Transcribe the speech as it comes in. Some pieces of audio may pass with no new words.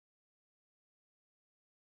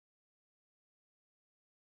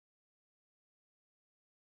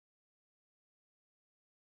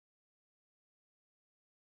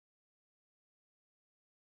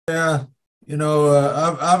Yeah,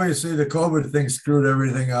 obviously the COVID thing screwed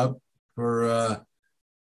everything up for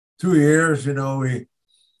 2 years. We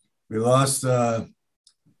lost an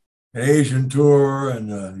Asian tour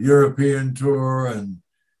and a European tour and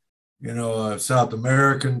a South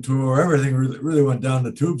American tour. Everything really went down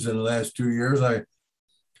the tubes in the last 2 years. I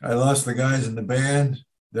lost the guys in the band.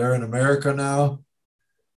 They're in America now.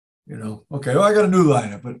 Okay, well, I got a new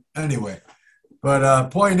lineup, but anyway. But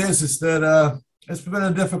point is that it's been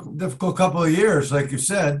a difficult couple of years, like you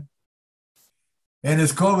said, and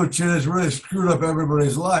this COVID shit has really screwed up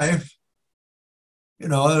everybody's life.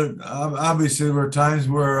 Obviously there were times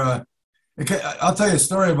where I'll tell you a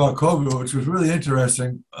story about COVID, which was really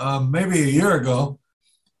interesting. Maybe a year ago,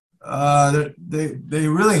 they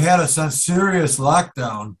really had us on serious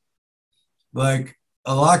lockdown, like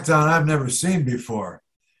a lockdown I've never seen before.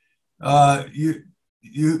 You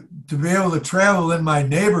to be able to travel in my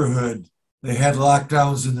neighborhood, they had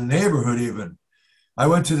lockdowns in the neighborhood. Even I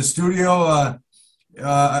went to the studio.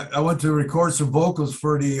 I went to record some vocals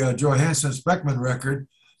for the Johansson Speckman record,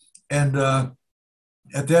 and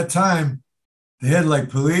at that time they had like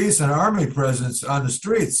police and army presence on the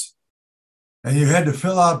streets, and you had to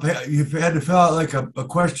fill out like a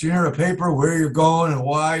questionnaire, a paper, where you're going and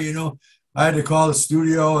why. I had to call the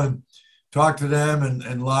studio and talk to them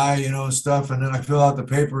and lie, and stuff. And then I fill out the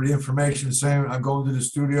paper, the information saying I'm going to the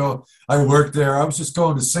studio. I work there. I was just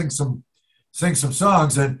going to sing some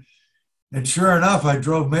songs. And sure enough, I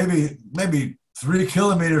drove maybe 3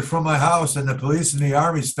 kilometers from my house, and the police and the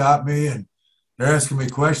army stopped me, and they're asking me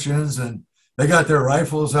questions, and they got their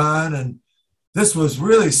rifles on. And this was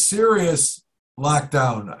really serious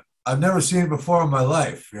lockdown. I've never seen it before in my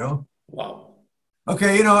life. Wow.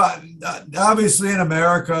 Okay, obviously in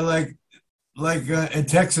America, like in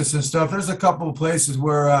Texas and stuff, there's a couple of places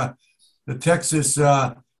where the Texas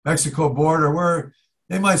Mexico border where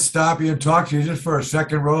they might stop you and talk to you just for a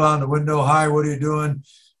second, roll down the window. Hi, what are you doing?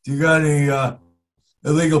 Do you got any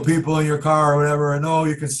illegal people in your car or whatever? And oh,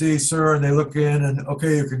 you can see, sir. And they look in and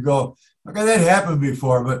okay, you can go. Okay, that happened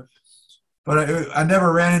before, but I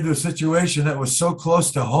never ran into a situation that was so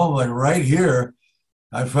close to home, like right here.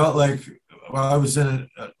 I felt like I was in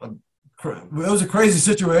it was a crazy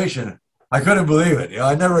situation. I couldn't believe it.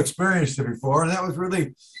 I never experienced it before, and that was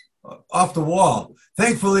really off the wall.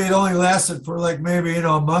 Thankfully, it only lasted for like maybe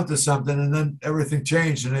a month or something, and then everything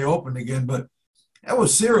changed and they opened again. But that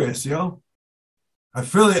was serious. I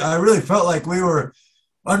really felt like we were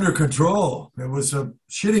under control. It was a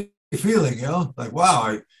shitty feeling. Like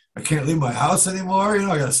wow, I can't leave my house anymore.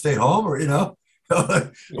 I got to stay home, or it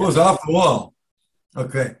was off the wall.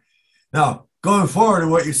 Okay, now going forward to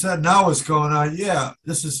what you said now, what's going on? Yeah,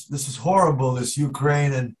 this is horrible. This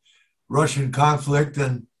Ukraine and Russian conflict,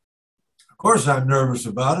 and of course I'm nervous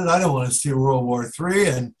about it. I don't want to see World War III,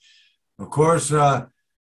 and of course I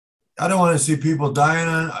don't want to see people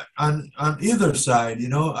dying on either side.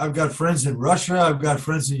 I've got friends in Russia, I've got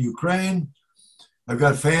friends in Ukraine, I've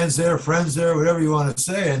got fans there, friends there, whatever you want to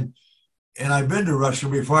say, and I've been to Russia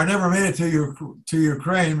before. I never made it to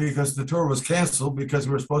Ukraine because the tour was canceled because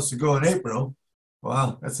we were supposed to go in April.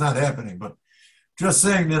 Well, that's not happening. But just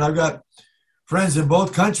saying that I've got friends in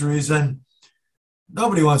both countries, and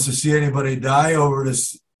nobody wants to see anybody die over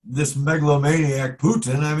this megalomaniac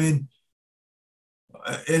Putin. I mean,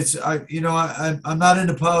 I'm not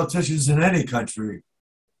into politicians in any country.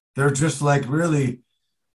 They're just like really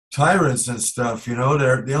tyrants and stuff. They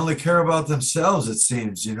only care about themselves. It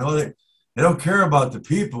seems. They don't care about the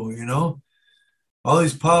people, All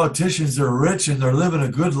these politicians are rich and they're living a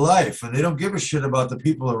good life, and they don't give a shit about the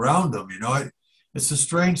people around them, It's a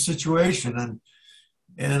strange situation,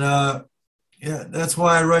 and yeah, that's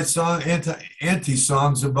why I write anti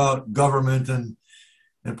songs about government and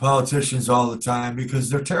politicians all the time, because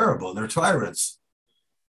they're terrible. They're tyrants.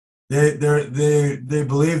 They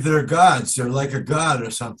believe they're gods. They're like a god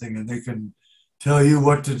or something, and they can tell you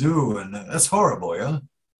what to do, and that's horrible, yeah.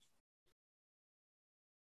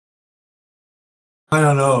 I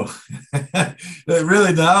don't know.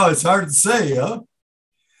 Really, now it's hard to say,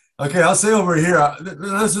 Okay, I'll say over here.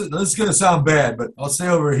 This is going to sound bad, but I'll say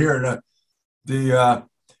over here that the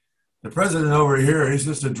president over here, he's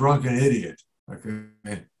just a drunken idiot.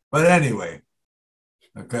 Okay, but anyway,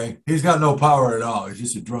 okay, he's got no power at all. He's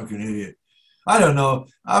just a drunken idiot. I don't know.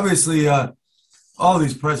 Obviously, all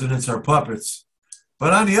these presidents are puppets,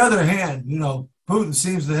 but on the other hand, Putin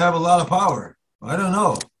seems to have a lot of power. I don't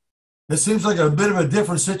know. It seems like a bit of a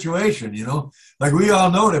different situation, Like we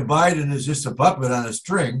all know that Biden is just a puppet on a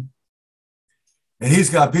string, and he's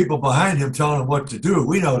got people behind him telling him what to do.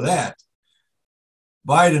 We know that.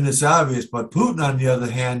 Biden is obvious, but Putin, on the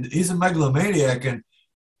other hand, he's a megalomaniac, and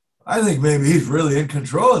I think maybe he's really in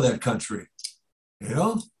control of that country. You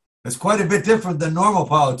know, it's quite a bit different than normal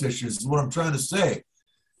politicians, is what I'm trying to say.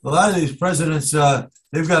 A lot of these presidents,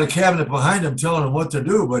 they've got a cabinet behind them telling them what to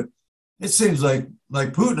do, but it seems like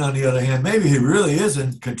Putin, on the other hand, maybe he really is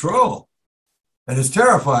in control, and it's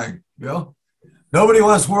terrifying. You know, nobody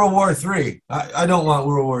wants World War III. I don't want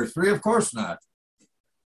World War III, of course not.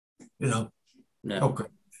 You know, No. okay.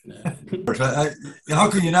 No. How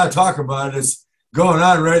can you not talk about it? It's going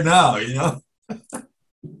on right now. You know.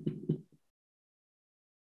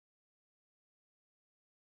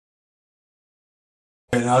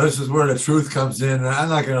 Okay, now this is where the truth comes in, and I'm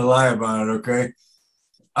not going to lie about it. Okay,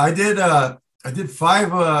 I did. I did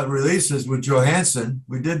 5 releases with Johansson.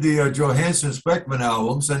 We did the Johansson Speckmann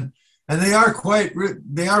albums, and they are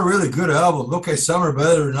they are really good albums. Okay, some are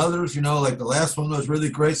better than others. You know, like the last one was really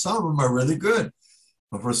great. Some of them are really good,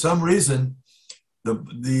 but for some reason, the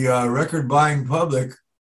record buying public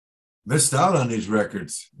missed out on these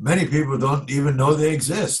records. Many people don't even know they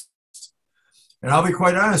exist. And I'll be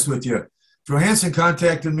quite honest with you. Johansson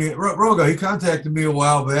contacted me, Roga, he contacted me a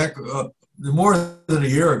while back, more than a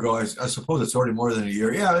year ago. I suppose it's already more than a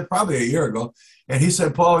year. Yeah, probably a year ago. And he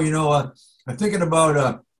said, Paul, you know, I'm thinking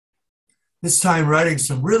about this time writing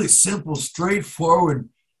some really simple, straightforward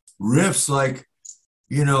riffs like,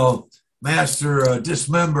 you know, Master,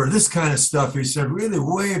 Dismember, this kind of stuff. He said, really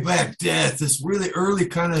way back death, this really early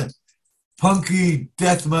kind of punky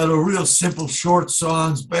death metal, real simple, short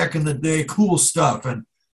songs back in the day, cool stuff. And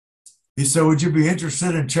he said, would you be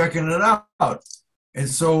interested in checking it out? And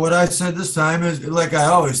so what I said this time is, like I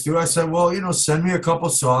always do, I said, well, you know, send me a couple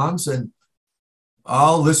songs and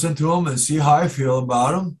I'll listen to them and see how I feel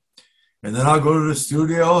about them. And then I'll go to the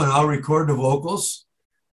studio and I'll record the vocals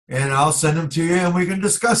and I'll send them to you and we can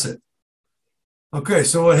discuss it. Okay,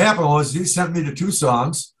 so what happened was he sent me the 2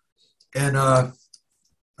 songs and I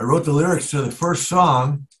wrote the lyrics to the first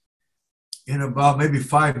song in about maybe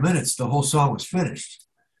 5 minutes. The whole song was finished.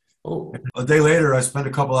 Oh. A day later, I spent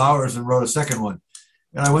a couple hours and wrote a second one.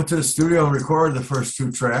 And I went to the studio and recorded the first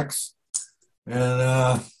 2 tracks. And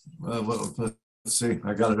let's see,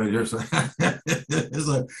 I got it right here. So it's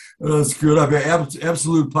like, screwed up. Yeah,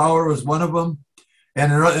 Absolute Power was one of them.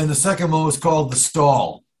 And the second one was called The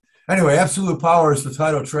Stall. Anyway, Absolute Power is the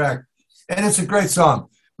title track. And it's a great song.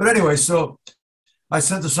 But anyway, so I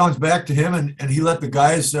sent the songs back to him and he let the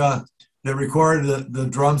guys that recorded the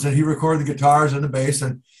drums and he recorded the guitars and the bass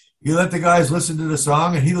and he let the guys listen to the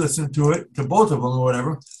song and he listened to it, to both of them or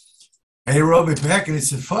whatever. And he wrote me back and he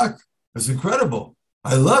said, fuck, it's incredible.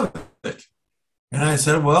 I love it. And I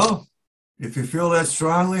said, well, if you feel that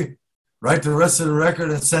strongly, write the rest of the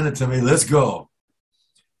record and send it to me. Let's go.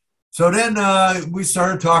 So then we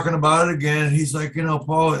started talking about it again. And he's like, you know,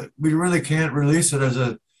 Paul, we really can't release it as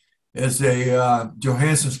a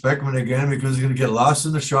Johansson Speckmann again because it's going to get lost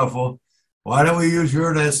in the shuffle. Why don't we use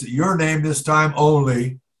your name this time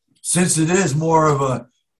only? Since it is more of a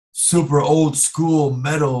super old school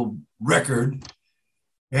metal record.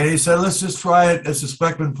 And he said, let's just try it as a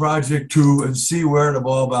Speckmann Project 2 and see where the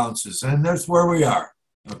ball bounces. And that's where we are,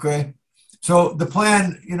 okay? So the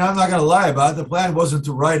plan, you know, I'm not going to lie about it. The plan wasn't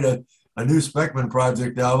to write a new Speckmann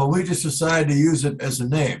Project album. We just decided to use it as a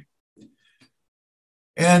name.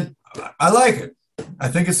 And I like it. I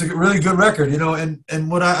think it's a really good record, you know,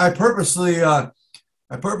 and what I purposely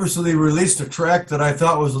released a track that I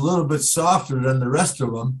thought was a little bit softer than the rest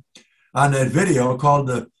of them on that video called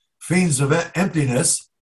the Fiends of Emptiness.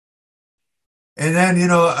 And then, you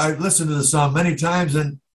know, I listened to the song many times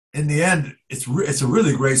and in the end, it's a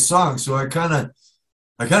really great song. So I kind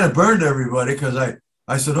of burned everybody because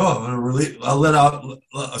I said, oh, I'll let out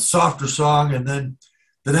a softer song and then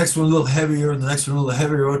the next one a little heavier and the next one a little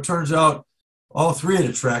heavier. Well, it turns out all 3 of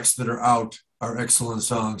the tracks that are out are excellent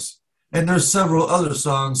songs. And there's several other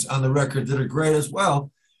songs on the record that are great as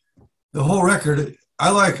well. The whole record,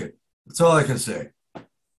 I like it. That's all I can say.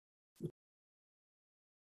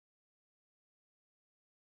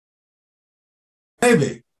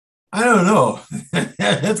 Maybe. I don't know.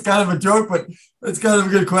 It's kind of a joke, but it's kind of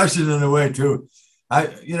a good question in a way, too. I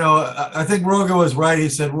think Roga was right. He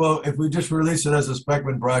said, well, if we just release it as a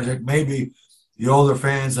Speckmann Project, maybe the older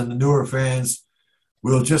fans and the newer fans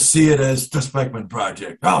will just see it as the Speckmann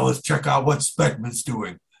Project. Oh, let's check out what Speckmann's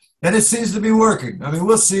doing. And it seems to be working. I mean,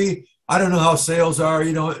 we'll see. I don't know how sales are.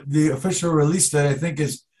 You know, the official release date, I think,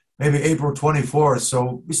 is maybe April 24th.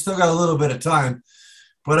 So we still got a little bit of time.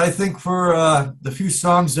 But I think for the few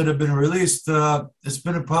songs that have been released, it's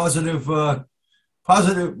been a positive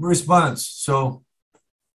response. So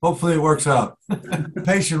hopefully it works out.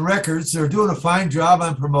 Patient Records, they're doing a fine job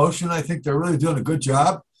on promotion. I think they're really doing a good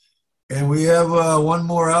job. and we have one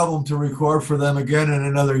more album to record for them again in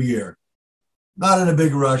another year. Not in a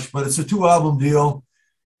big rush, but it's a 2-album deal.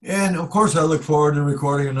 And of course, I look forward to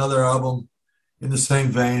recording another album in the same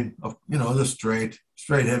vein of, the straight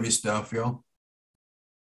heavy stuff, Well,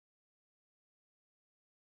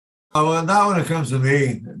 not when it comes to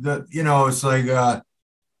me. It's like I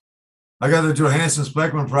got the Johansson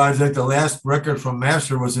Speckman Project. The last record from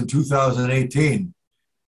Master was in 2018.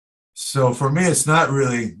 So for me, it's not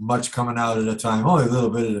really much coming out at a time, only a little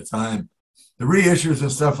bit at a time. The reissues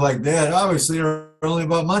and stuff like that, obviously, are only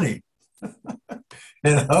about money.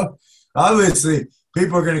 Obviously,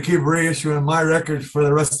 people are going to keep reissuing my records for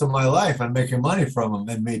the rest of my life. I'm making money from them,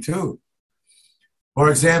 and me too. For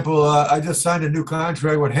example, I just signed a new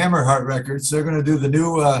contract with Hammerheart Records. They're going to do the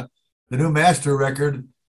new Master record.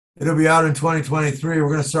 It'll be out in 2023. We're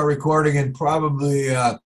going to start recording in probably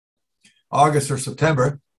August or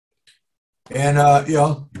September. And,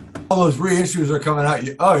 all those reissues are coming out.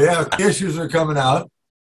 Oh, yeah, reissues are coming out.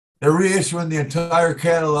 They're reissuing the entire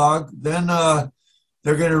catalog. Then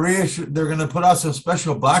they're going to reissue. They're going to put out some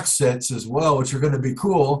special box sets as well, which are going to be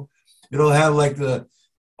cool. It'll have like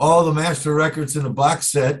all the Master records in a box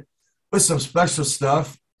set with some special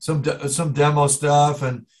stuff, some demo stuff,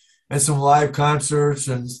 and some live concerts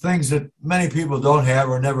and things that many people don't have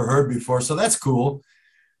or never heard before. So that's cool.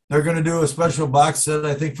 They're going to do a special box set,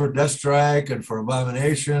 I think, for Death Strike and for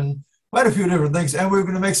Abomination, quite a few different things. And we're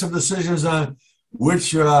going to make some decisions on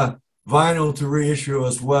which vinyl to reissue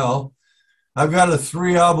as well. I've got a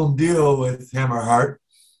 3-album deal with Hammerheart,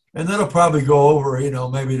 and that'll probably go over,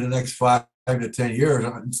 maybe the next 5 to 10 years.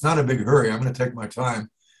 It's not a big hurry. I'm going to take my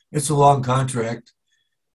time. It's a long contract,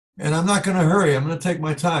 and I'm not going to hurry. I'm going to take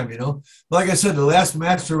my time, Like I said, the last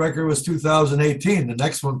Master record was 2018. The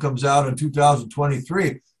next one comes out in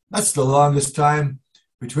 2023. That's the longest time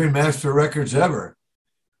between Master records ever.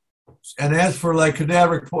 And as for like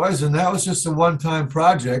Cadaveric Poison, that was just a one-time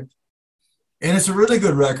project. And it's a really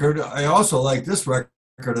good record. I also like this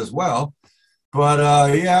record as well.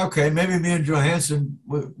 But yeah, okay, maybe me and Johansson,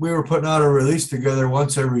 we were putting out a release together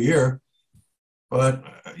once every year. But,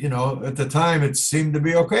 at the time, it seemed to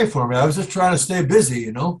be okay for me. I was just trying to stay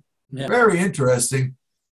busy, Yeah. Very interesting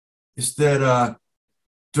is that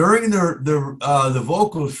during the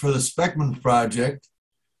vocals for the Speckman Project,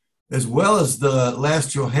 as well as the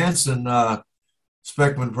last Johansson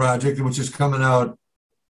Speckman Project, which is coming out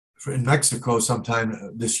in Mexico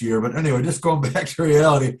sometime this year. But anyway, just going back to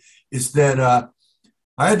reality, is that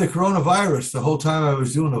I had the coronavirus the whole time I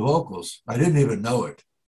was doing the vocals. I didn't even know it.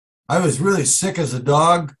 I was really sick as a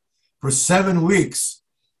dog for 7 weeks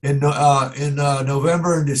in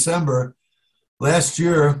November and December last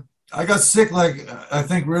year. I got sick, I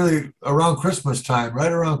think really around Christmas time,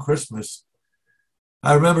 right around Christmas.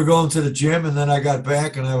 I remember going to the gym, and then I got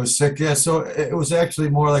back and I was sick. Yeah, so it was actually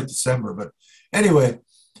more like December. But anyway,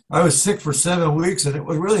 I was sick for 7 weeks, and it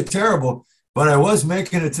was really terrible. But I was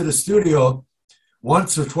making it to the studio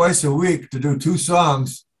once or twice a week to do 2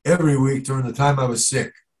 songs every week during the time I was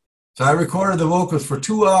sick. So I recorded the vocals for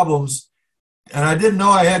 2 albums, and I didn't know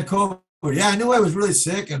I had COVID. Yeah, I knew I was really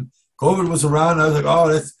sick, and COVID was around. I was like,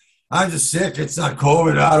 oh, I'm just sick. It's not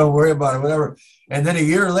COVID. I don't worry about it, whatever. And then a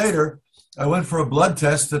year later, I went for a blood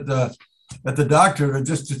test at the doctor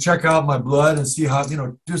just to check out my blood and see how,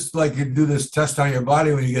 just like you do this test on your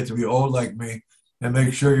body when you get to be old like me and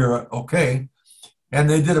make sure you're okay. And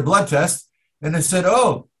they did a blood test, and they said,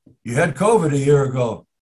 oh, you had COVID a year ago.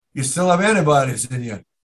 You still have antibodies in you.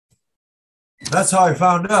 That's how I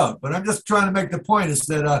found out. But I'm just trying to make the point is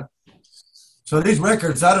that, so these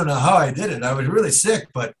records, I don't know how I did it. I was really sick,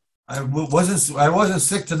 but I wasn't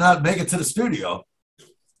sick to not make it to the studio.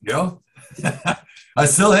 I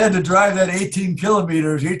still had to drive that 18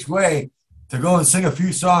 kilometers each way to go and sing a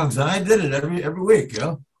few songs, and I did it every week,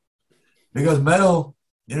 because metal,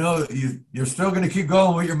 you're still going to keep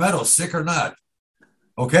going with your metal, sick or not.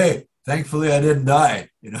 Okay, thankfully I didn't die,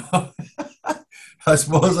 I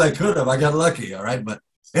suppose I could have. I got lucky, all right? But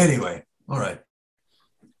anyway, all right.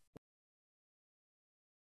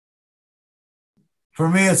 For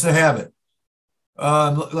me, it's a habit.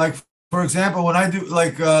 Like, for example, when I do,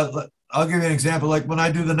 I'll give you an example. Like when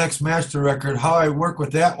I do the next Master record, how I work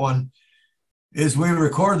with that one is we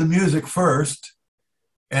record the music first,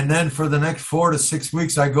 and then for the next 4 to 6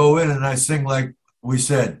 weeks, I go in and I sing like we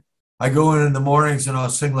said. I go in the mornings and I'll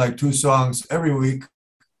sing like 2 songs every week.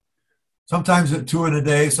 Sometimes 2 in a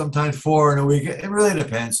day, sometimes 4 in a week. It really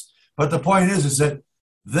depends. But the point is that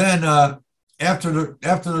then after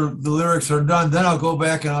the lyrics are done, then I'll go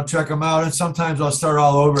back and I'll check them out. And sometimes I'll start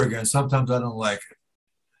all over again. Sometimes I don't like it.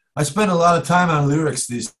 I spend a lot of time on lyrics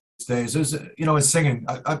these days is, you know, is singing.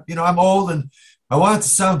 You know, I'm old and I want it to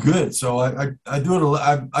sound good. So I do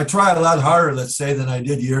it, I try a lot harder, let's say, than I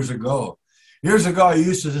did years ago. Years ago, I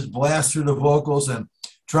used to just blast through the vocals and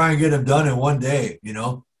try and get them done in one day, you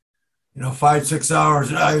know, 5, 6 hours,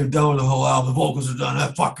 and I'm done with the whole album. The vocals are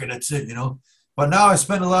done. Fuck it, that's it, you know. But now I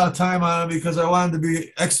spend a lot of time on it because I want them to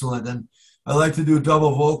be excellent, and I like to do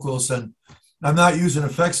double vocals, and I'm not using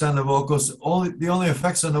effects on the vocals. The only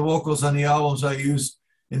effects on the vocals on the albums I use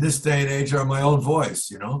in this day and age are my own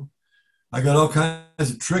voice, you know. I got all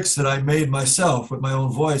kinds of tricks that I made myself with my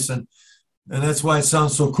own voice, and that's why it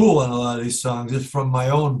sounds so cool on a lot of these songs. It's from my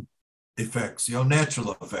own effects, you know,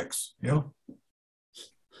 natural effects, you know.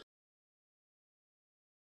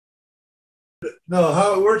 No,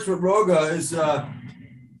 how it works with Roga is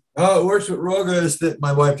that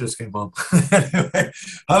my wife just came home. Anyway,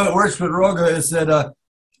 how it works with Roga is that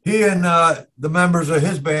he and the members of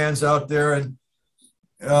his bands out there, and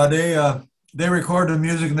they record the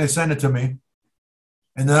music and they send it to me,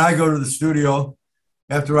 and then I go to the studio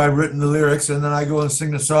after I've written the lyrics, and then I go and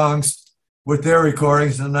sing the songs with their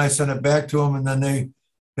recordings, and then I send it back to them, and then they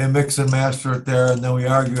mix and master it there, and then we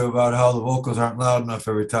argue about how the vocals aren't loud enough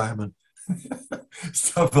every time and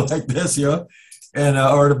stuff like this, you know, and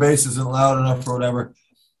or the bass isn't loud enough or whatever,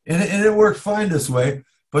 and it worked fine this way.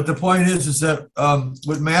 But the point is that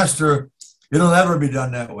with master, it'll never be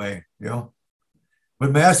done that way, you know.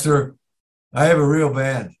 With master, I have a real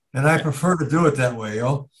band, and I prefer to do it that way, you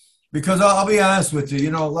know, because I'll be honest with you,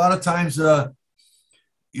 you know, a lot of times,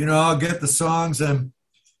 you know, I'll get the songs and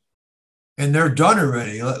they're done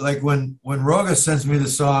already. Like when Roga sends me the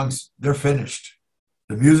songs, they're finished.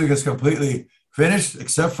 The music is completely finished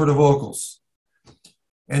except for the vocals.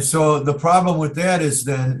 And so the problem with that is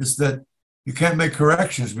that you can't make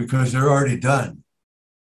corrections because they're already done.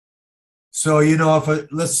 So, you know,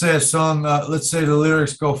 let's say a song, let's say the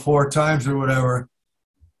lyrics go 4 times or whatever,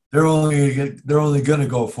 they're only going to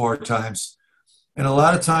go 4 times. And a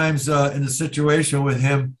lot of times in the situation with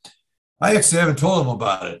him, I actually haven't told him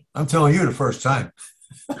about it. I'm telling you the first time.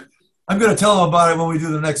 I'm going to tell him about it when we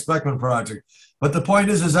do the next SPECKMANN Project. But the point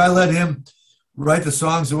is I let him write the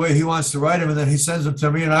songs the way he wants to write them, and then he sends them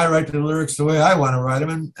to me, and I write the lyrics the way I want to write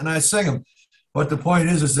them, and I sing them. But the point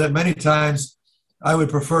is that many times I would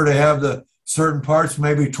prefer to have the certain parts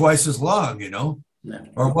maybe twice as long, you know,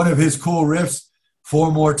 or one of his cool riffs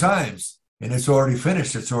 4 more times, and it's already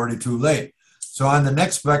finished. It's already too late. So on the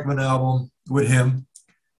next SPECKMANN album with him,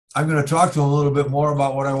 I'm going to talk to him a little bit more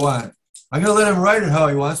about what I want. I'm going to let him write it how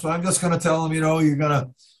he wants, but I'm just going to tell him, you know, you're going to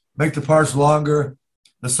make the parts longer.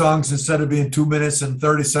 The songs, instead of being 2 minutes and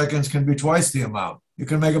 30 seconds, can be twice the amount. You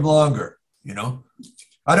can make them longer, you know.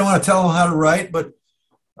 I don't want to tell him how to write, but,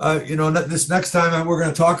 you know, this next time we're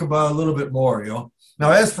going to talk about it a little bit more, you know.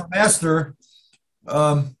 Now, as for master,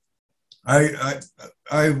 I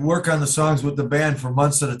work on the songs with the band for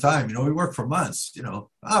months at a time. You know, we work for months, you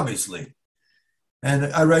know, obviously.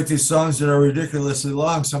 And I write these songs that are ridiculously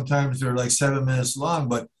long. Sometimes they're like 7 minutes long,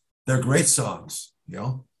 but they're great songs, you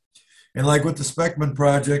know. And like with the SPECKMANN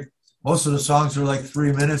Project, most of the songs are like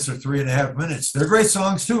 3 minutes or 3.5 minutes. They're great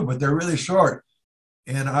songs too, but they're really short.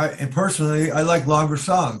 And personally, I like longer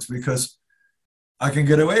songs because I can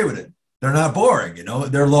get away with it. They're not boring, you know.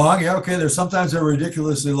 They're long, yeah, okay. Sometimes they're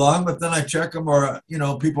ridiculously long, but then I check them, or you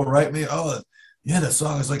know, people write me, oh, yeah, that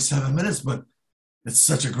song is like 7 minutes, but it's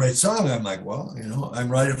such a great song. I'm like, well, you know, I'm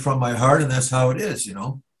writing from my heart, and that's how it is, you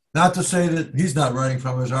know. Not to say that he's not writing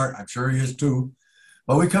from his heart. I'm sure he is too.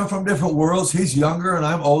 But we come from different worlds. He's younger and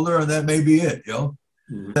I'm older, and that may be it, you know.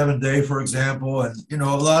 7 Day, for example, and, you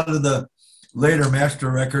know, a lot of the later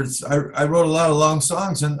master records, I wrote a lot of long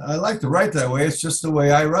songs, and I like to write that way. It's just the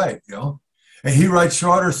way I write, you know. And he writes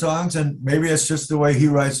shorter songs, and maybe it's just the way he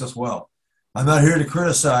writes as well. I'm not here to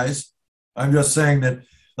criticize. I'm just saying that,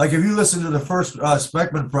 like, if you listen to the first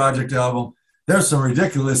SPECKMANN Project album, there's some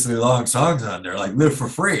ridiculously long songs on there, like Live for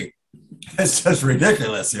Free. It's just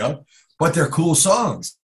ridiculous, you know. But they're cool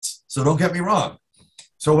songs. So don't get me wrong.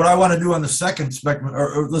 So what I want to do on the second SPECKMANN,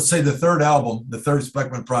 or let's say the third album, the third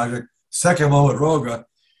SPECKMANN Project, second one with Roga,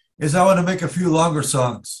 is I want to make a few longer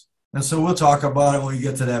songs. And so we'll talk about it when we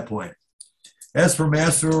get to that point. As for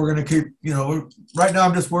master, we're going to keep, you know, right now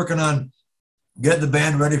I'm just working on getting the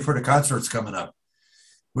band ready for the concerts coming up.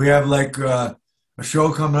 We have like a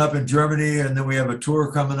show coming up in Germany, and then we have a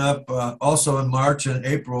tour coming up also in March and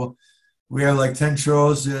April. We have like 10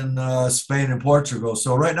 shows in Spain and Portugal.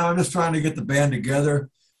 So right now I'm just trying to get the band together.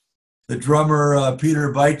 The drummer,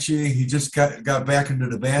 Peter Baichi, he just got back into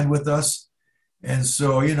the band with us. And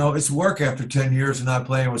so, you know, it's work after 10 years of not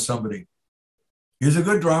playing with somebody. He's a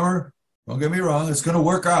good drummer. Don't get me wrong. It's going to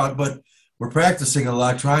work out, but we're practicing a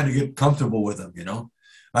lot, trying to get comfortable with him,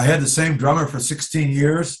 I had the same drummer for 16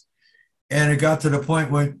 years, and it got to the point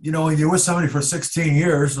when, when you're with somebody for 16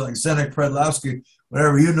 years, like Zdeněk Predlowski,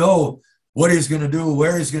 whatever, what he's going to do,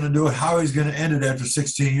 where he's going to do it, how he's going to end it after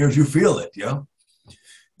 16 years, you feel it,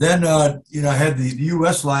 Then, I had the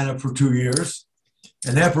U.S. lineup for 2 years,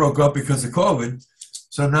 and that broke up because of COVID.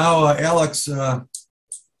 So now Alex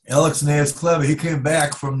Neyes-Kleve, he came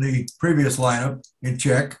back from the previous lineup in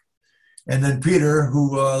Czech. And then Peter,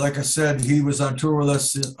 who, like I said, he was on tour with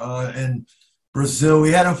us in Brazil.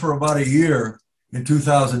 We had him for about a year in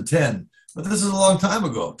 2010. But this is a long time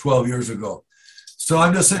ago, 12 years ago. So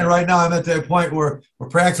I'm just saying right now I'm at that point where we're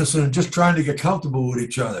practicing and just trying to get comfortable with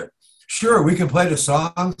each other. Sure, we can play the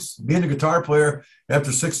songs. Being a guitar player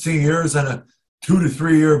after 16 years and a 2 to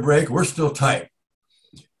 3 year break, we're still tight.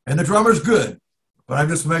 And the drummer's good. But I'm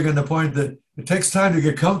just making the point that it takes time to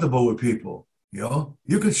get comfortable with people. You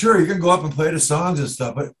can go up and play the songs and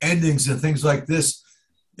stuff, but endings and things like this,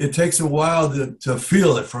 it takes a while to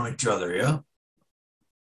feel it from each other,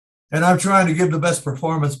 And I'm trying to give the best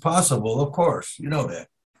performance possible, of course, that.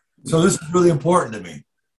 So this is really important to me.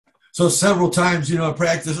 So several times, I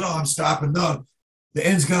practice, I'm stopping, no, the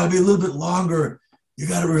end's got to be a little bit longer. You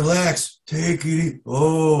got to relax, take it,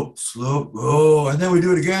 slow, and then we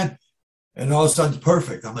do it again. And all of a sudden it's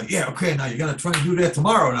perfect. I'm like, yeah, okay, now you got to try and do that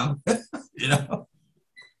tomorrow now,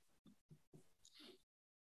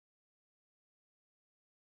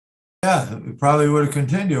 Yeah, it probably would have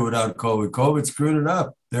continued without COVID. COVID screwed it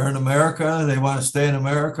up. They're in America. They want to stay in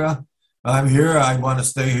America. I'm here. I want to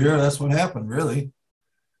stay here. That's what happened, really.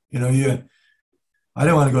 I didn't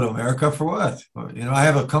want to go to America for what? I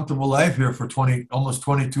have a comfortable life here for almost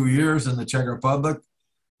 22 years in the Czech Republic.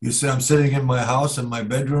 You see, I'm sitting in my house, in my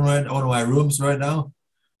bedroom, one of my rooms right now,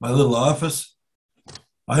 my little office.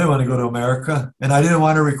 I didn't want to go to America, and I didn't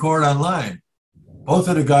want to record online. Both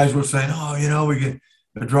of the guys were saying, we get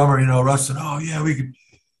the drummer, Rustin, we could,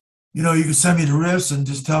 you can send me the riffs and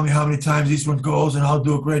just tell me how many times each one goes, and I'll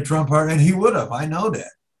do a great drum part. And he would have. I know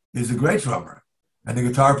that. He's a great drummer. And the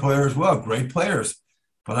guitar player as well, great players.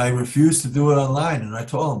 But I refused to do it online, and I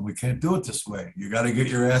told him, we can't do it this way. You got to get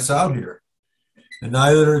your ass out here. And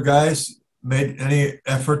neither of the guys made any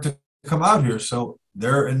effort to come out here. So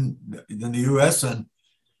they're in the U.S., and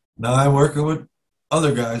now I'm working with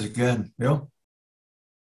other guys again, There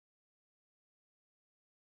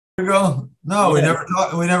we go. No,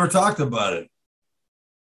 we never talked about it.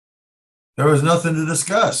 There was nothing to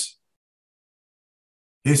discuss.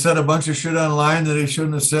 He said a bunch of shit online that he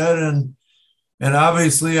shouldn't have said, and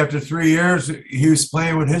obviously after 3 years he was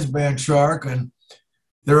playing with his band Shark, and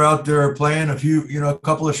they're out there playing a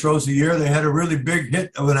couple of shows a year. They had a really big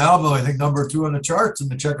hit of an album, I think #2 on the charts in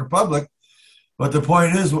the Czech Republic. But the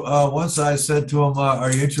point is, once I said to him,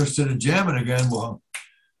 are you interested in jamming again? Well,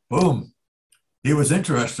 boom. He was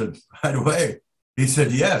interested right away. He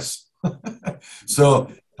said yes.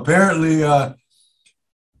 So apparently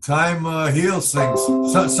time heals things.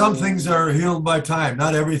 Some things are healed by time.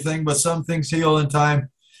 Not everything, but some things heal in time.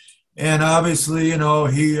 And obviously, he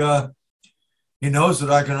knows that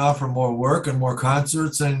I can offer more work and more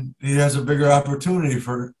concerts, and he has a bigger opportunity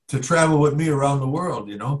to travel with me around the world,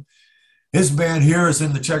 His band here is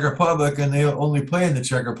in the Czech Republic, and they only play in the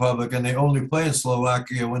Czech Republic, and they only play in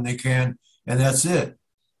Slovakia when they can, and that's it.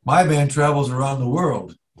 My band travels around the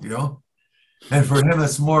world, And for him,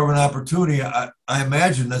 it's more of an opportunity. I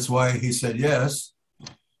imagine that's why he said yes,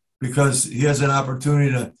 because he has an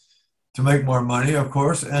opportunity to make more money, of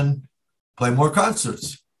course, and play more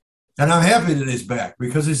concerts. And I'm happy that he's back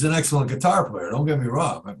because he's an excellent guitar player. Don't get me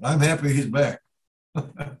wrong. I'm happy he's back.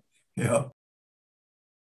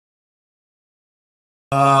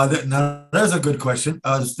 Now that's a good question.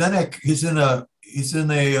 Zdeněk, he's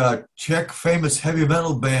in a Czech famous heavy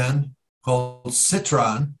metal band called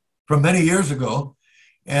Citron from many years ago,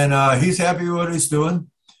 and he's happy with what he's doing.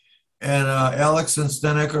 And Alex and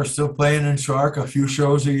Zdeněk are still playing in Shark a few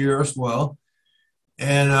shows a year as well.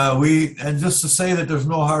 And just to say that there's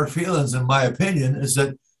no hard feelings, in my opinion, is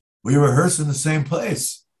that we rehearse in the same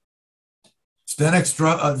place.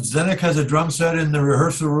 Zdeněk has a drum set in the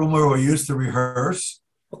rehearsal room where we used to rehearse.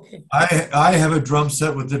 Okay. I have a drum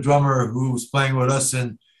set with the drummer who's playing with us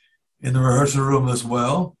in the rehearsal room as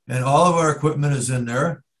well. And all of our equipment is in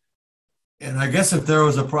there. And I guess if there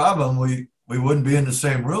was a problem, we wouldn't be in the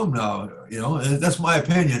same room now, That's my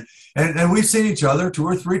opinion. And we've seen each other 2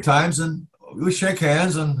 or 3 times, and we shake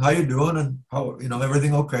hands and how you doing and how,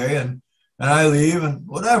 everything okay. And I leave and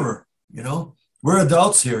whatever, we're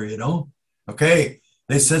adults here, Okay.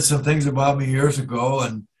 They said some things about me years ago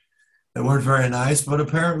and they weren't very nice, but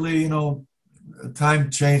apparently, time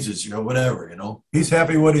changes, whatever, He's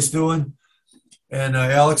happy what he's doing. And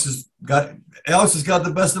Alex has got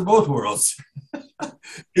the best of both worlds.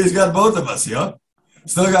 He's got both of us,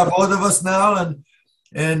 Still got both of us now,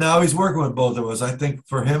 and now he's working with both of us. I think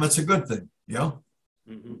for him, it's a good thing,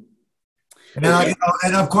 Mm-hmm.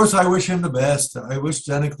 And of course, I wish him the best. I wish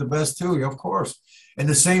Janik the best too, of course. And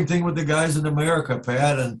the same thing with the guys in America,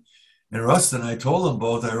 Pat and Rustin. I told them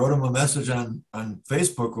both. I wrote them a message on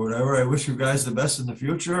Facebook or whatever. I wish you guys the best in the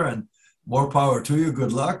future and more power to you.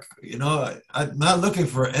 Good luck. I'm not looking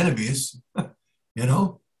for enemies. Of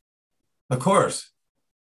course.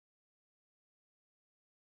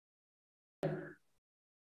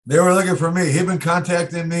 They were looking for me. He'd been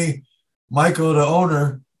contacting me, Michael, the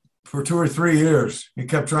owner, for 2 or 3 years. He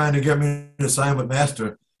kept trying to get me to sign with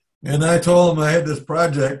Master. And I told him I had this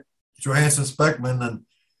project, Johansson Speckman,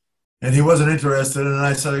 and he wasn't interested. And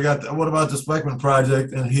I said, what about the Speckman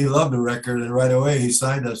Project? And he loved the record. And right away, he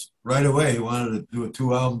signed us right away. He wanted to do a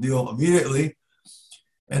 2-album deal immediately.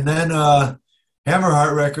 And then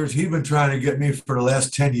Hammerheart Records, he'd been trying to get me for the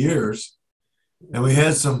last 10 years. And we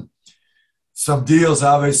had some deals,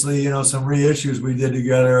 obviously, some reissues we did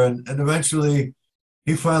together. And eventually,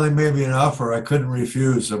 he finally made me an offer I couldn't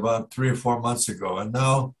refuse about 3 or 4 months ago. And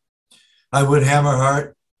now I would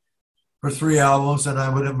Hammerheart for 3 albums, and I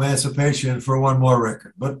would Emancipation for 1 more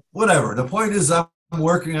record. But whatever. The point is I'm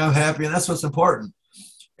working, I'm happy, and that's what's important.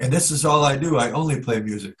 And this is all I do. I only play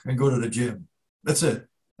music and go to the gym. That's it.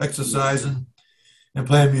 Exercising and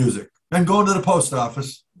playing music. And going to the post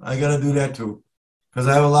office. I got to do that too, because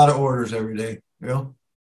I have a lot of orders every day,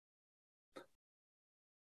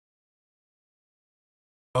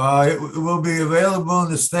 It will be available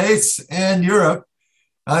in the States and Europe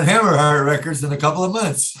on Hammerheart Records in a couple of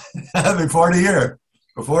months before the year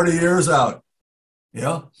is out.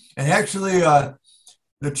 And actually,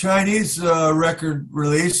 the Chinese record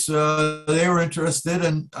release, they were interested,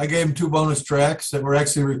 and I gave them 2 bonus tracks that were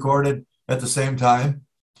actually recorded at the same time,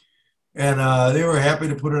 and they were happy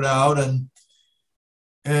to put it out.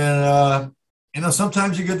 And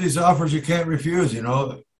sometimes you get these offers you can't refuse.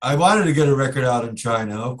 I wanted to get a record out in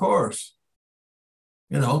China, of course.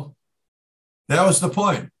 That was the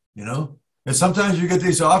point, And sometimes you get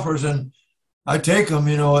these offers and I take them,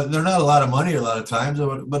 they're not a lot of money a lot of times,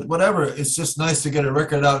 but whatever. It's just nice to get a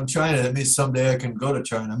record out in China. That means someday I can go to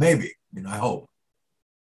China, maybe, I hope.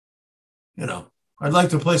 I'd like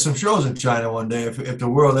to play some shows in China one day if the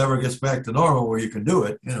world ever gets back to normal where you can do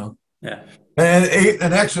it, Yeah.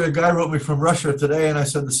 And actually a guy wrote me from Russia today and I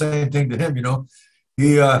said the same thing to him,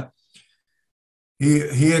 He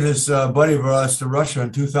and his buddy brought us to Russia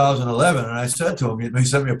in 2011, and I said to him, he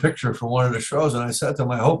sent me a picture from one of the shows, and I said to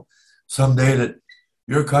him, I hope someday that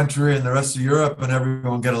your country and the rest of Europe and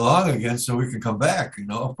everyone get along again so we can come back,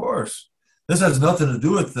 of course. This has nothing to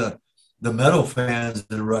do with the metal fans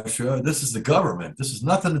in Russia. This is the government. This has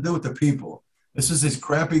nothing to do with the people. This is these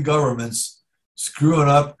crappy governments screwing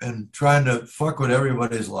up and trying to fuck with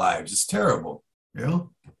everybody's lives. It's terrible,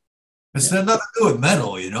 It's nothing to do with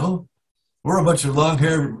metal, We're a bunch of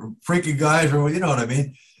long-haired, freaky guys, or you know what I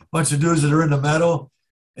mean? A bunch of dudes that are into metal,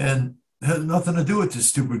 and it has nothing to do with this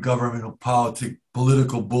stupid governmental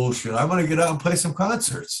political bullshit. I want to get out and play some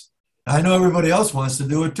concerts. I know everybody else wants to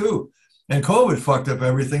do it too. And COVID fucked up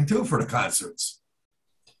everything too for the concerts.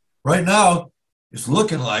 Right now, it's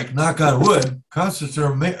looking like, knock on wood, concerts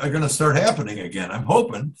are going to start happening again. I'm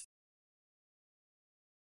hoping.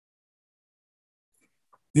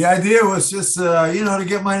 The idea was just, to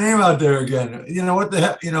get my name out there again. What the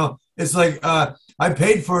heck, it's like I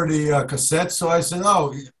paid for the cassette. So I said,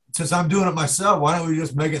 since I'm doing it myself, why don't we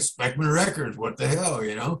just make it Speckman Records? What the hell,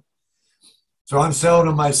 So I'm selling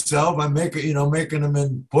them myself. I'm making them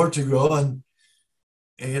in Portugal and,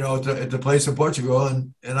 at the place in Portugal.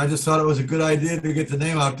 And I just thought it was a good idea to get the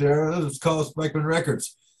name out there. It's called Speckman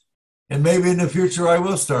Records. And maybe in the future I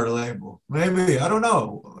will start a label. Maybe, I don't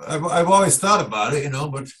know. I've always thought about it,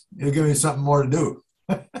 but it'll give me something more to do.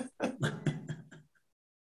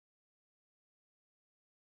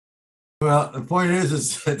 Well, the point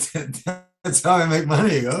is that's how I make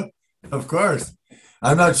money, Of course.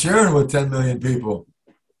 I'm not sharing with 10 million people.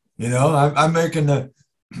 I'm making the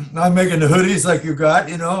hoodies like you got,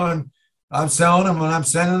 and I'm selling them and I'm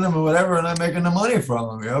sending them or whatever, and I'm making the money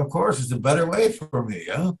from them. Of course, it's a better way for me,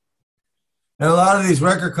 And a lot of these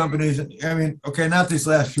record companies, not these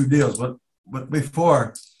last few deals, but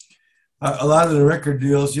before, a lot of the record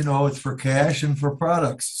deals, it's for cash and for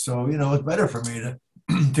products. So, it's better for me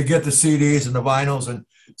to get the CDs and the vinyls and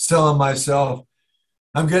sell them myself.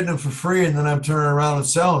 I'm getting them for free, and then I'm turning around and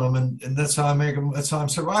selling them, and that's how I make them. That's how I'm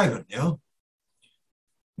surviving,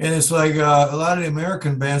 And it's like a lot of the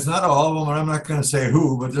American bands, not all of them, and I'm not going to say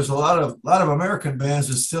who, but there's a lot of American bands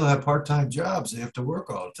that still have part-time jobs. They have to work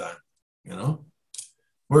all the time, you know,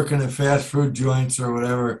 working at fast food joints or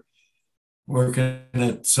whatever, working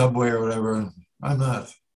at Subway or whatever. I'm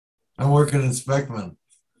not. I'm working in Speckman.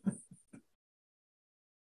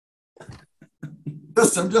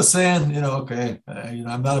 I'm just saying, okay,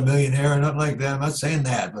 I'm not a millionaire or nothing like that. I'm not saying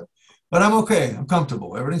that, but I'm okay. I'm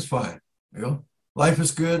comfortable. Everything's fine. Life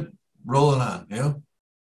is good. Rolling on.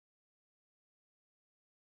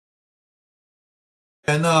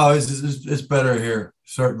 And no, it's better here.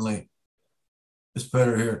 Certainly, it's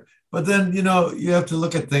better here. But then, you have to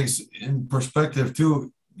look at things in perspective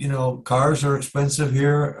too. Cars are expensive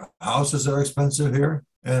here. Houses are expensive here,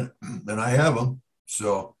 and I have them.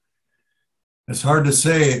 So it's hard to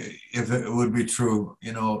say if it would be true.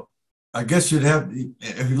 I guess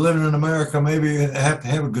if you're living in America, maybe you have to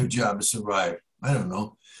have a good job to survive. I don't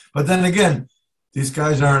know. But then again, these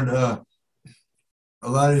guys aren't, a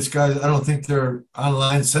lot of these guys, I don't think they're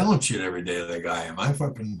online selling shit every day like I am. I'm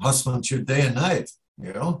fucking hustling shit day and night.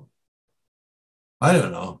 I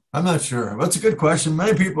don't know. I'm not sure. That's a good question.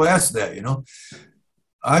 Many people ask that.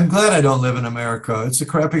 I'm glad I don't live in America. It's a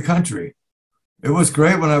crappy country. It was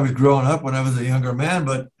great when I was growing up, when I was a younger man,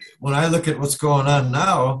 but when I look at what's going on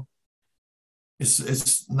now,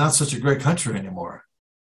 it's not such a great country anymore.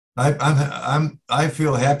 I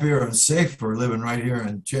feel happier and safer living right here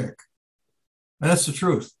in Czech. And that's the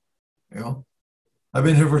truth. I've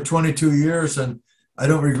been here for 22 years and I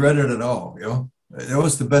don't regret it at all. It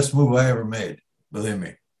was the best move I ever made, believe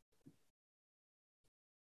me.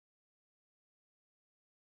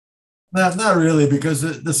 Not really, because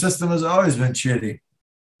the system has always been shitty.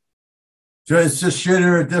 It's just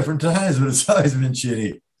shittier at different times, but it's always been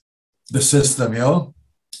shitty. The system.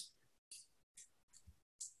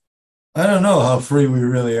 I don't know how free we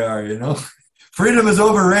really are. Freedom is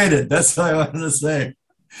overrated. That's what I wanted to say.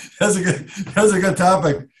 That's a good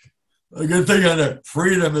topic. A good thing on it.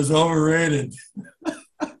 Freedom is overrated.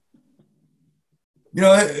 I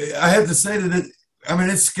have to say that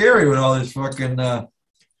it's scary with all this fucking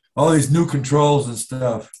all these new controls and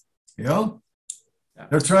stuff.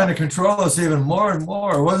 They're trying to control us even more and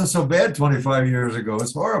more. It wasn't so bad 25 years ago.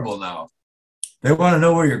 It's horrible now. They want to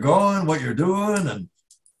know where you're going, what you're doing, and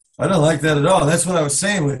I don't like that at all. That's what I was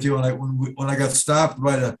saying with you when I got stopped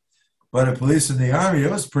by the police and the army.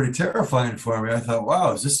 It was pretty terrifying for me. I thought,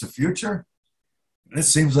 wow, is this the future? And it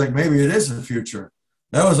seems like maybe it is the future.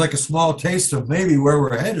 That was like a small taste of maybe where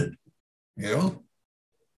we're headed. We'll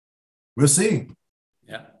see.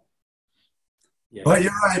 Yeah. But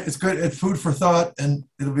you're right. It's good. It's food for thought, and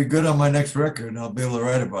it'll be good on my next record, and I'll be able to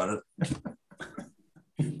write about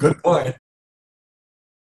it. Good point.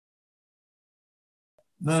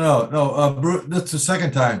 No. That's the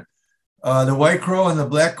second time. The White Crow and the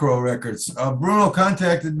Black Crow records. Bruno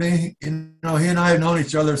contacted me. He and I have known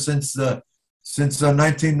each other since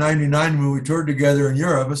 1999 when we toured together in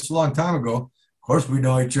Europe. It's a long time ago. Of course, we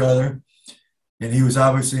know each other, and he was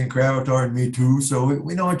obviously in Krabathor and me too. So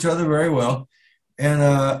we know each other very well.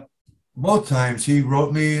 And both times he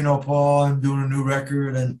wrote me, Paul, I'm doing a new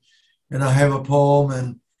record, and I have a poem,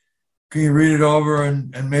 and can you read it over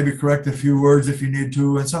and maybe correct a few words if you need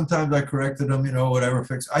to? And sometimes I corrected them, whatever,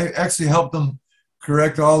 fix. I actually helped them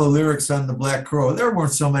correct all the lyrics on the Black Crow. There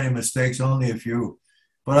weren't so many mistakes, only a few.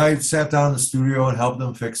 But I sat down in the studio and helped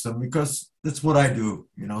them fix them because that's what I do,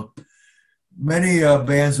 Many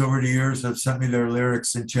bands over the years have sent me their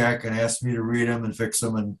lyrics in Czech and asked me to read them and fix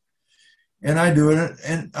them, and I do it,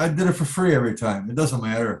 and I did it for free every time. It doesn't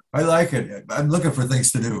matter. I like it. I'm looking for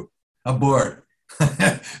things to do. I'm bored.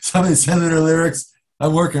 Somebody sent me their lyrics.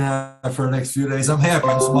 I'm working on it for the next few days. I'm happy.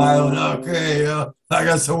 I'm smiling. Okay, I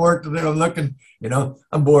got some work to do. I'm looking,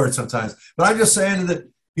 I'm bored sometimes. But I'm just saying that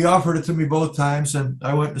he offered it to me both times, and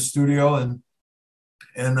I went to the studio and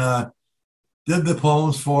did the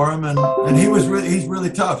poems for him. And he's really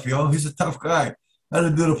tough, He's a tough guy. I had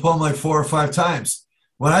to do the poem like 4 or 5 times.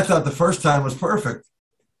 When I thought the first time was perfect,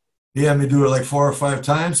 he had me do it like 4 or 5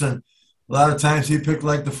 times, and a lot of times he picked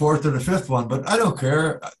like the 4th or the 5th one. But I don't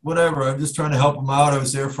care, whatever. I'm just trying to help him out. I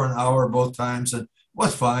was there for an hour both times, and it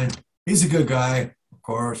was fine. He's a good guy, of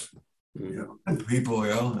course. Good people,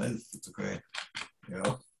 it's okay.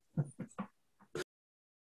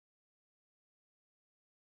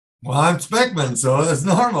 Well, I'm Speckman, so it's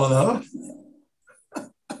normal, though.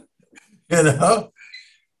 It's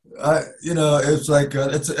like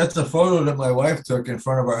it's a photo that my wife took in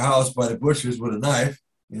front of our house by the bushes with a knife.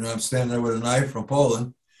 I'm standing there with a knife from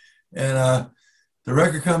Poland, and the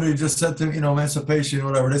record company just said to me, Emancipation,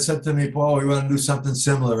 whatever. They said to me, Paul, we want to do something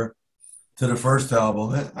similar to the first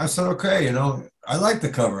album. And I said, okay, you know, I like the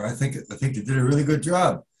cover. I think they did a really good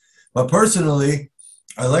job. But personally,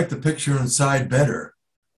 I like the picture inside better,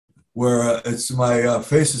 where it's my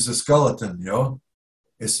face is a skeleton, you know,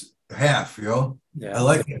 it's half, you know. Yeah. I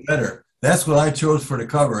like it better. That's what I chose for the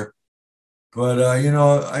cover. But you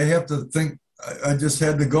know, I have to think. I just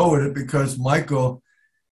had to go with it because Michael,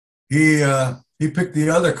 he picked the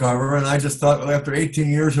other cover, and I just thought, well, after 18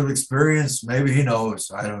 years of experience, maybe he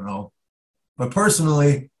knows. I don't know. But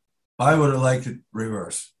personally, I would have liked it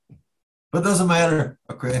reverse. But it doesn't matter.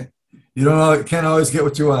 Okay, you don't know, you can't always get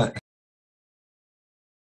what you want.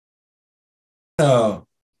 No,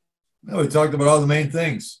 no, we talked about all the main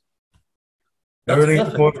things. Everything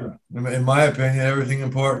important, in my opinion, everything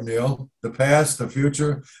important, you know, the past, the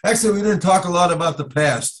future. Actually, we didn't talk a lot about the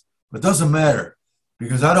past, but it doesn't matter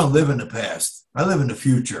because I don't live in the past. I live in the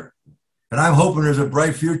future. And I'm hoping there's a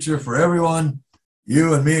bright future for everyone,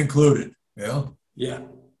 you and me included, you know? Yeah.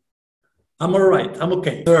 I'm all right. I'm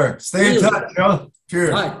okay. Sure. Stay in touch, you know?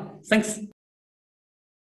 Cheers. Bye. Thanks.